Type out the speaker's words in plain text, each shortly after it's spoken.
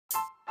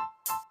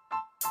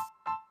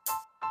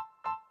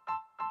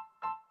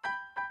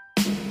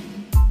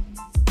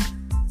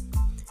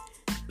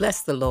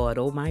Bless the Lord,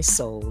 O my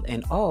soul,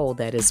 and all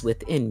that is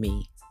within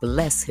me.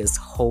 Bless his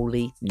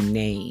holy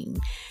name.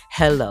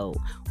 Hello,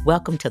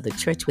 welcome to the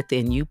Church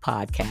Within You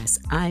podcast.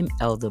 I'm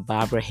Elder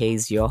Barbara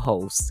Hayes, your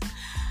host.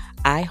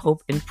 I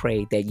hope and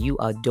pray that you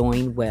are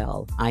doing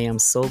well. I am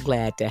so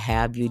glad to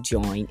have you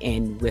join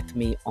in with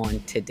me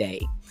on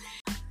today.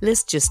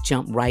 Let's just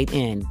jump right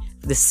in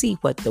to see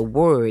what the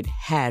Word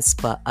has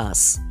for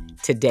us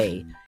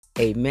today.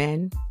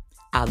 Amen.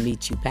 I'll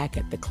meet you back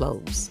at the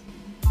close.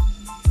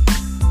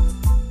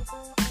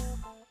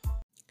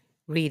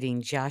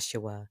 Reading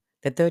Joshua,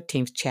 the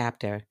 13th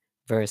chapter,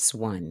 verse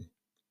 1.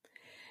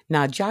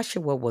 Now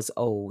Joshua was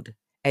old,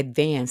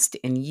 advanced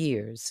in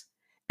years,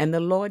 and the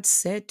Lord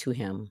said to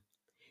him,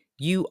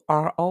 You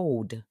are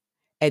old,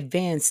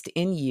 advanced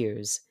in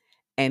years,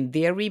 and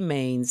there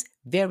remains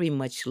very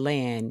much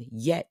land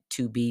yet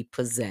to be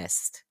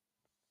possessed.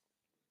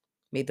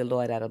 May the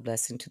Lord add a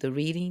blessing to the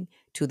reading,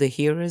 to the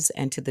hearers,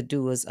 and to the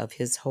doers of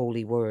his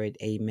holy word.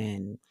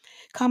 Amen.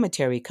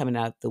 Commentary coming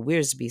out of the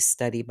Wiersbe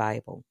Study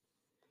Bible.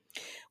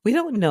 We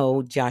don't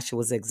know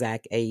Joshua's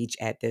exact age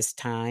at this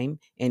time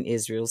in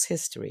Israel's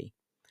history,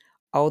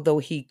 although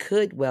he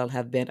could well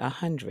have been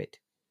 100.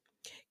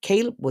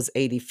 Caleb was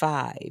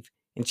 85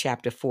 in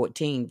chapter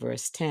 14,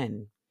 verse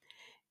 10,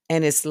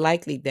 and it's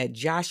likely that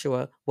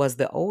Joshua was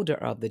the older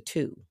of the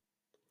two.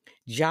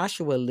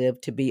 Joshua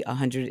lived to be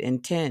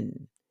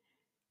 110,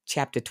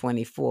 chapter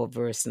 24,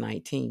 verse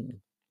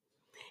 19.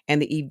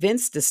 And the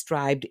events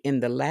described in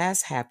the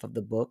last half of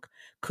the book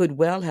could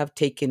well have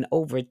taken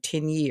over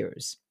 10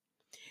 years.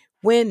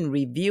 When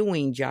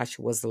reviewing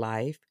Joshua's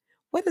life,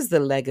 what is the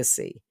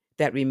legacy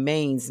that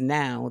remains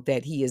now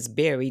that he is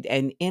buried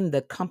and in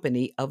the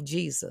company of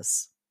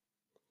Jesus?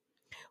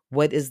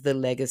 What is the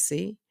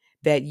legacy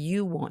that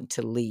you want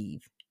to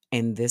leave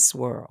in this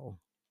world?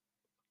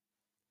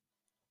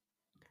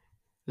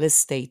 Let's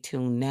stay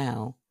tuned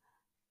now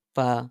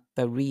for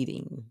the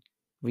reading,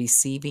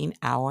 Receiving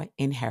Our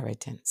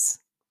Inheritance.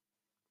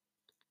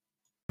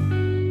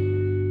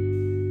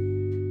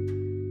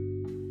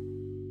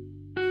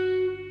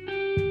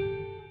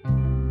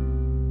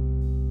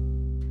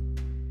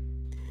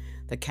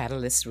 The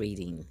Catalyst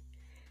reading,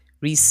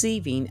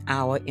 Receiving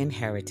Our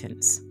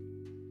Inheritance.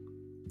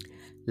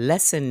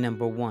 Lesson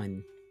number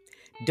 1.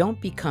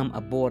 Don't become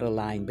a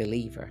borderline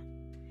believer.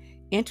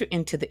 Enter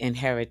into the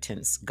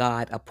inheritance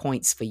God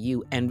appoints for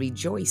you and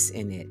rejoice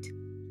in it.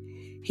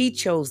 He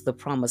chose the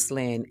promised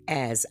land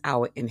as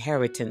our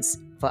inheritance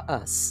for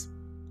us.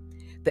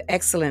 The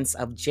excellence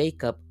of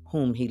Jacob,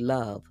 whom he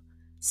loved.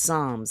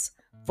 Psalms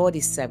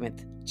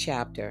 47th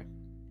chapter,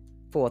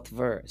 4th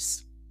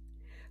verse.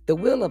 The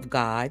will of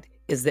God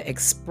is the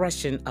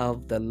expression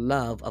of the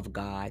love of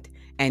God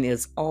and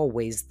is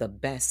always the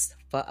best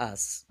for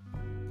us.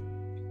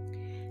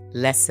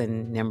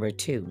 Lesson number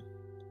 2.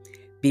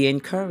 Be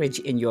encouraged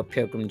in your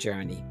pilgrim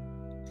journey.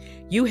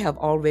 You have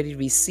already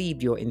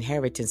received your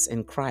inheritance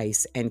in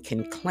Christ and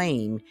can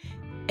claim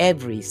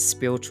every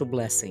spiritual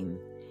blessing.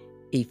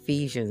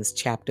 Ephesians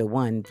chapter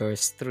 1,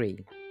 verse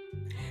 3.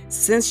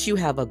 Since you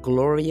have a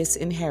glorious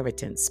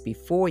inheritance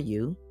before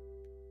you,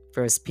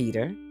 1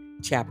 Peter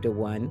chapter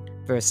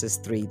 1, verses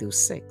 3 through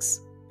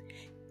 6.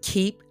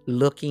 Keep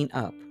looking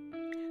up.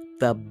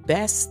 The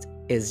best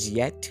is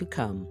yet to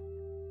come.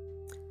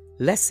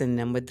 Lesson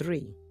number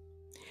 3.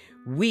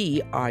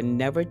 We are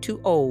never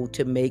too old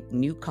to make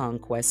new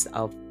conquests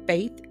of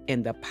faith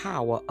in the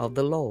power of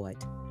the Lord.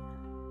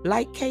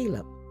 Like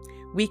Caleb,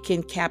 we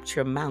can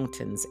capture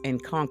mountains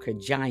and conquer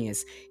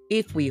giants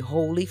if we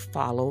wholly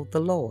follow the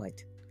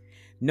Lord.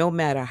 No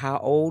matter how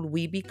old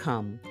we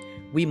become,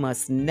 we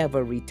must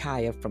never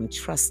retire from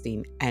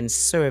trusting and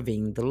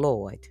serving the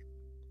Lord.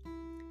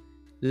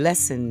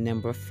 Lesson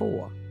number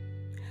 4.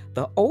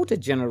 The older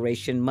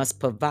generation must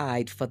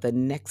provide for the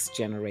next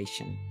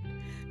generation,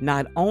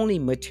 not only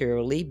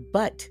materially,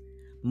 but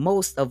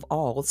most of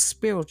all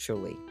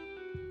spiritually.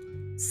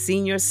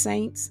 Senior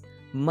saints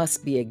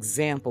must be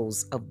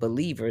examples of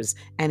believers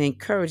and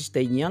encourage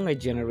the younger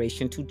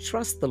generation to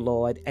trust the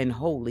Lord and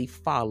wholly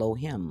follow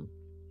Him.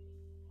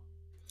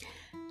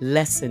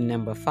 Lesson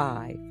number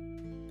 5.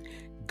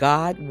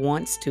 God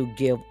wants to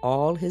give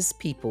all His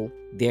people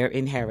their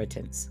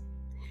inheritance.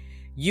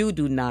 You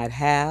do not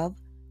have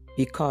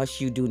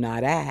because you do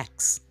not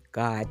ask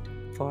God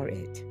for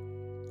it.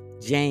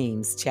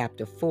 James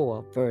chapter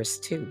 4, verse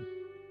 2.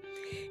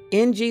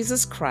 In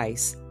Jesus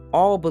Christ,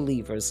 all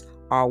believers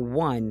are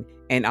one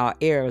and are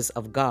heirs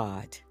of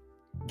God.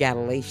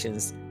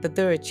 Galatians, the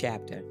 3rd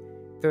chapter,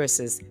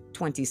 verses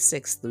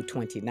 26 through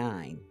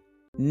 29.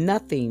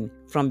 Nothing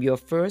from your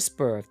first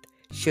birth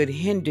should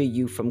hinder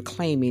you from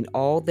claiming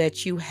all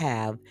that you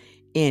have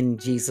in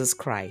Jesus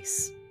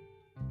Christ.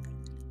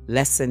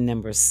 Lesson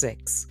number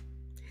 6.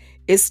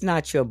 It's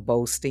not your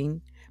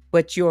boasting,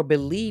 but your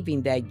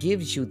believing that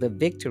gives you the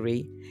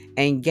victory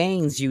and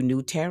gains you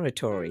new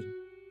territory.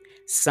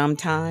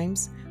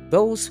 Sometimes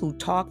those who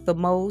talk the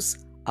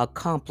most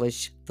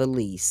accomplish the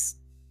least.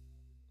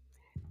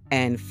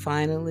 And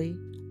finally,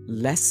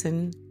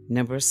 lesson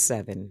number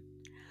 7.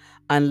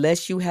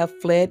 Unless you have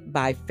fled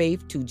by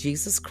faith to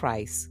Jesus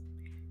Christ,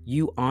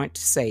 you aren't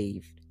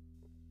saved.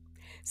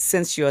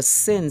 Since your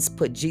sins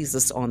put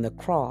Jesus on the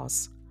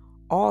cross,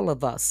 all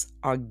of us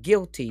are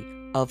guilty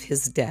of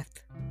his death.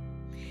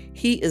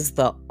 He is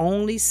the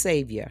only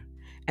Savior,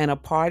 and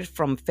apart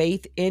from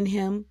faith in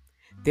him,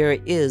 there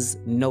is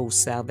no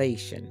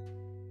salvation.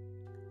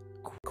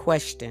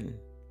 Question: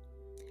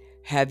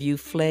 have you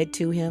fled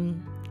to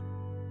him,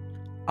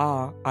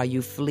 or are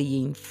you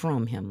fleeing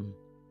from him?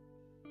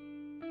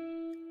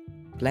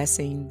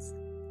 Blessings.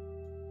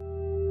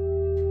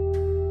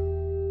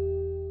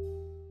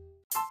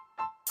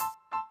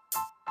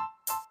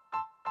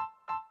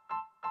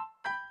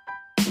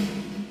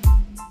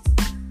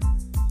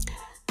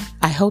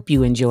 I hope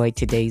you enjoyed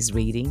today's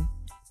reading.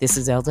 This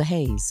is Elder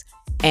Hayes.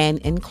 And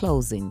in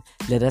closing,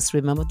 let us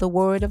remember the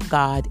word of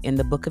God in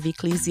the book of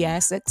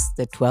Ecclesiastes,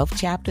 the 12th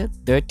chapter,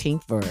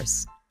 13th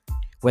verse,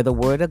 where the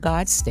word of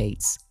God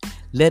states,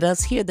 "Let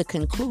us hear the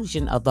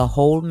conclusion of the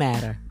whole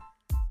matter.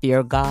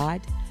 Fear God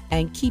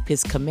and keep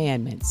his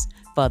commandments,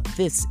 for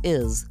this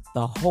is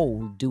the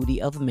whole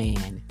duty of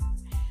man."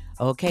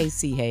 Okay,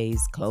 C. Hayes,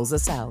 close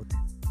us out.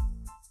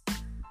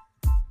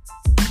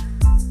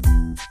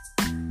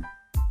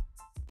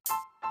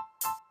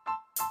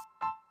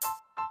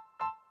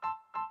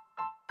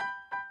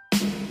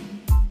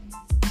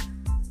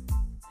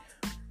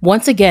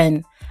 Once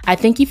again, I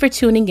thank you for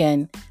tuning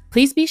in.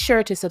 Please be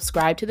sure to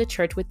subscribe to the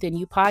Church Within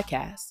You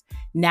podcast,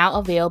 now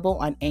available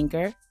on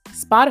Anchor,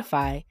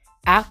 Spotify,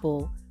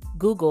 Apple,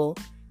 Google,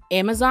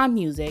 Amazon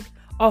Music,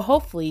 or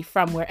hopefully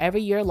from wherever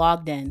you're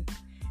logged in.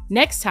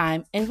 Next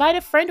time, invite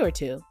a friend or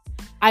two.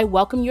 I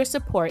welcome your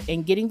support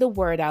in getting the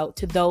word out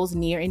to those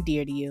near and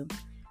dear to you.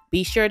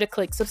 Be sure to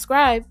click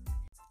subscribe.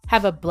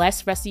 Have a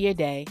blessed rest of your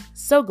day.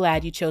 So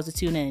glad you chose to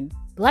tune in.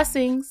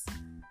 Blessings.